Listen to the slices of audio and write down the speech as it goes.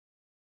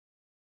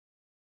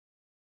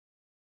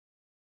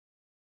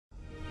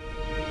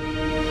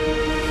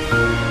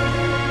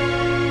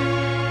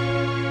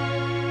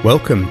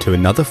Welcome to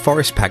another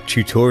Forest Pack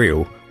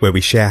tutorial where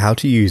we share how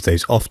to use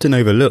those often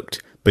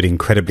overlooked but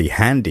incredibly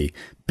handy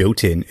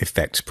built-in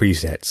effects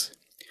presets.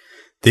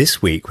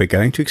 This week we're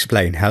going to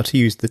explain how to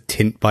use the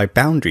Tint By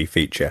Boundary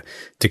feature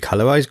to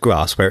colorize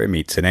grass where it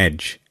meets an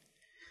edge.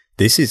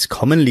 This is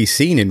commonly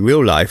seen in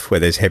real life where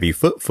there's heavy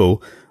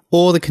footfall,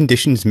 or the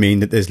conditions mean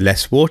that there's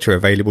less water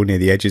available near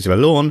the edges of a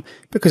lawn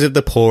because of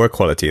the poorer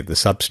quality of the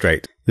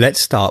substrate. Let's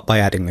start by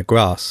adding the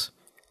grass.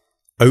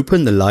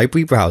 Open the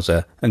library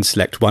browser and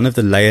select one of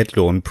the layered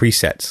lawn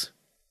presets.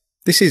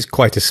 This is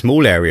quite a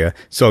small area,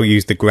 so I'll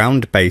use the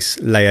ground base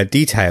layer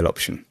detail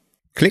option.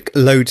 Click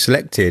load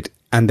selected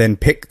and then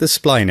pick the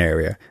spline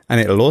area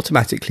and it'll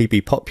automatically be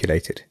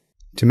populated.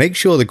 To make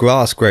sure the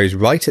grass grows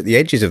right at the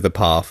edges of the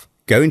path,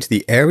 go into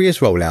the areas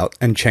rollout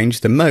and change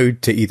the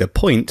mode to either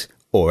point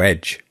or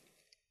edge.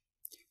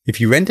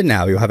 If you render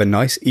now, you'll have a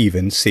nice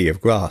even sea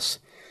of grass.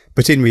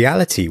 But in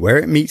reality, where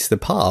it meets the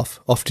path,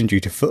 often due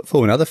to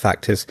footfall and other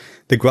factors,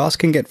 the grass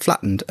can get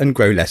flattened and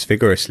grow less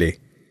vigorously.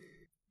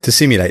 To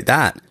simulate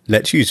that,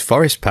 let's use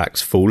Forest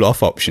Pack's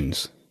Falloff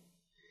options.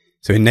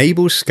 So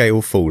enable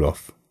Scale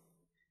Falloff.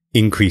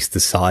 Increase the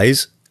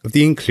size of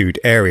the include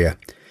area.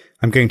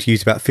 I'm going to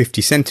use about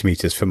 50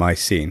 centimeters for my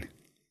scene.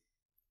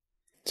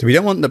 So we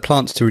don't want the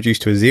plants to reduce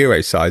to a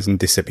 0 size and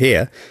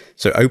disappear,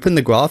 so open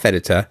the graph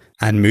editor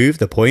and move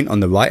the point on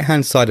the right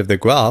hand side of the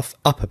graph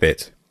up a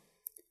bit.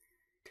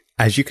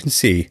 As you can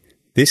see,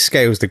 this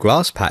scales the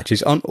grass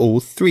patches on all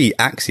 3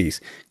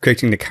 axes,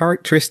 creating the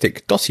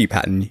characteristic dotty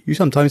pattern you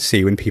sometimes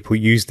see when people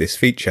use this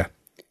feature.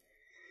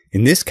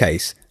 In this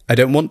case, I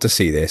don't want to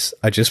see this,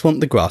 I just want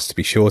the grass to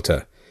be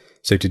shorter.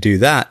 So to do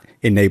that,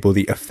 enable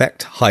the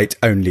Effect Height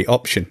Only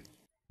option.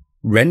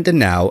 Render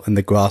now and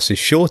the grass is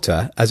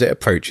shorter as it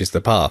approaches the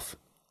path.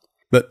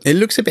 But it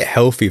looks a bit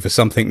healthy for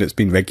something that's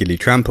been regularly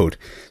trampled,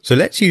 so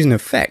let's use an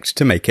effect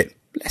to make it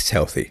less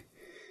healthy.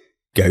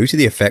 Go to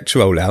the Effects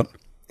rollout.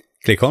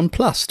 Click on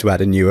plus to add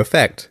a new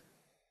effect.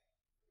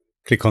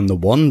 Click on the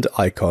wand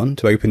icon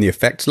to open the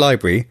effects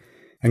library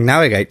and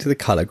navigate to the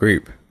color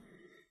group.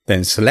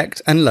 Then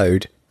select and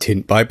load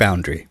Tint By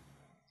Boundary.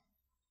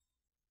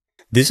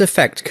 This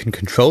effect can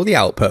control the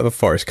output of a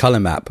forest color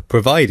map,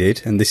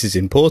 provided, and this is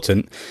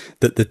important,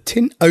 that the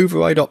tint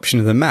override option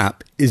of the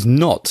map is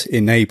not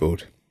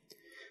enabled.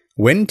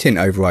 When tint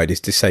override is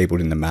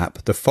disabled in the map,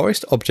 the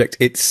forest object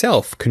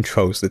itself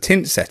controls the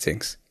tint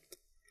settings.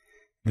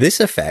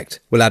 This effect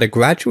will add a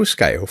gradual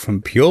scale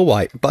from pure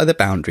white by the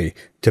boundary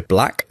to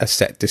black a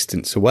set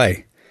distance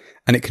away,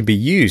 and it can be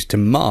used to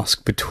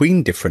mask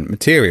between different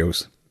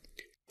materials.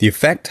 The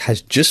effect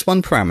has just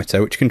one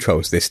parameter which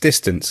controls this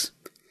distance.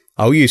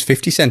 I'll use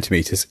 50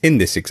 centimeters in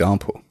this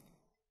example.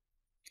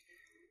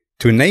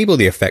 To enable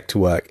the effect to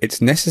work, it's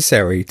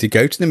necessary to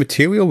go to the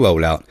material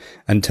rollout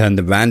and turn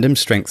the random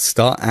strength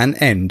start and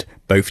end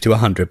both to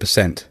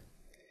 100%.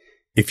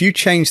 If you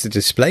change the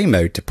display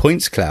mode to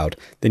points cloud,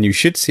 then you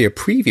should see a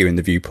preview in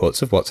the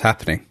viewports of what's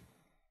happening.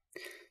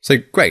 So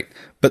great,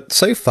 but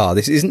so far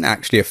this isn't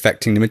actually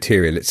affecting the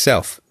material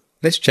itself.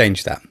 Let's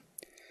change that.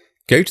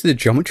 Go to the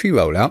geometry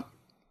rollout.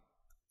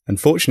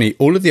 Unfortunately,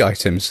 all of the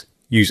items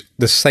use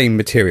the same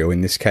material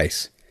in this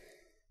case.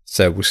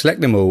 So we'll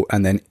select them all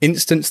and then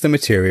instance the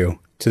material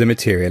to the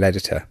material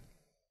editor.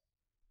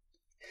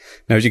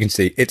 Now as you can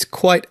see, it's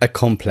quite a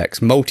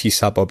complex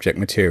multi-sub-object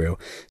material.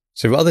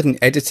 So rather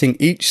than editing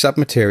each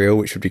submaterial,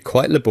 which would be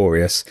quite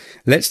laborious,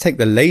 let's take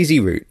the lazy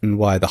route and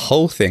wire the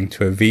whole thing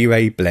to a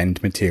V-Ray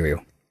blend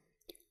material.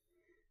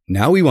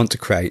 Now we want to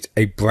create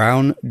a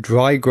brown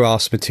dry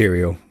grass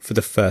material for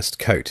the first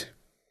coat.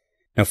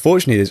 Now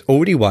fortunately there's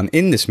already one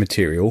in this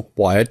material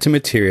wired to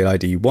material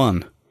ID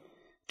 1.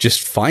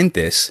 Just find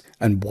this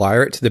and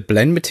wire it to the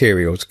blend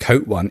materials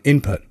coat 1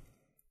 input.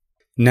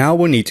 Now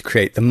we'll need to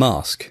create the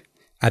mask.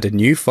 Add a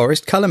new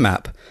forest color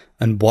map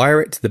and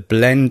wire it to the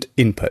blend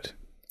input.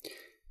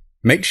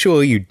 Make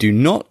sure you do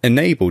not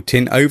enable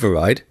tint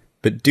override,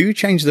 but do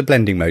change the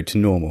blending mode to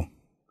normal.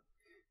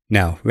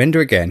 Now render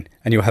again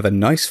and you'll have a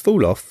nice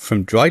fall off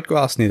from dried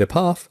grass near the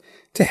path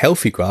to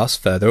healthy grass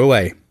further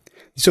away.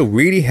 This will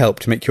really help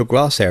to make your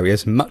grass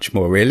areas much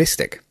more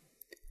realistic.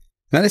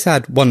 Now let's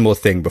add one more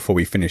thing before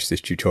we finish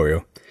this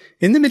tutorial.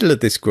 In the middle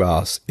of this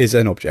grass is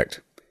an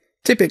object.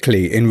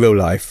 Typically in real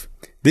life,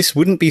 this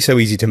wouldn't be so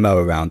easy to mow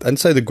around and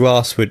so the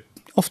grass would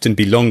often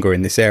be longer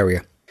in this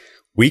area.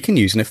 We can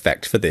use an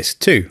effect for this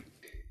too.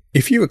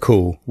 If you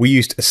recall, we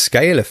used a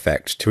scale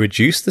effect to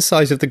reduce the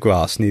size of the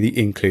grass near the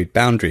include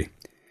boundary.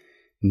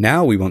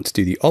 Now we want to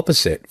do the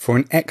opposite for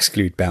an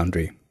exclude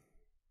boundary.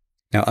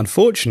 Now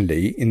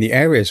unfortunately, in the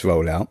areas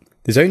rollout,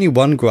 there's only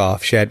one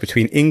graph shared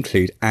between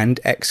include and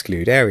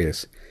exclude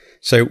areas.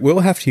 So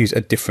we'll have to use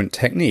a different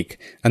technique,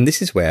 and this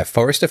is where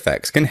Forest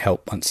Effects can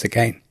help once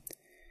again.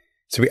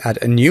 So we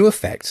add a new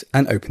effect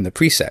and open the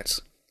presets.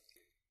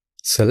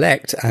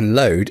 Select and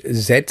load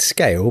Z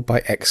Scale by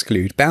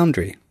Exclude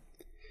Boundary.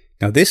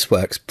 Now this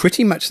works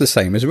pretty much the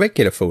same as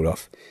regular fall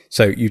off.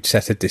 So you'd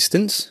set a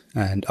distance,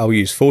 and I'll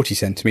use 40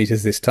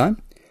 centimeters this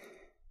time,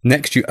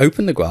 Next, you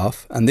open the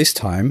graph and this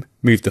time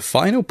move the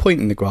final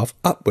point in the graph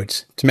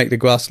upwards to make the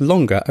grass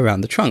longer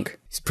around the trunk.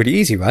 It's pretty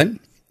easy, right?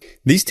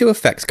 These two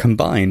effects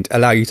combined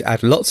allow you to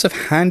add lots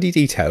of handy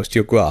details to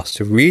your grass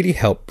to really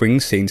help bring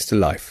scenes to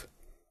life.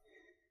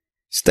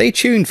 Stay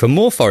tuned for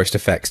more forest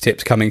effects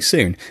tips coming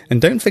soon,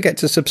 and don't forget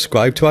to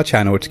subscribe to our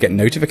channel to get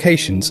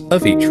notifications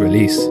of each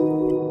release.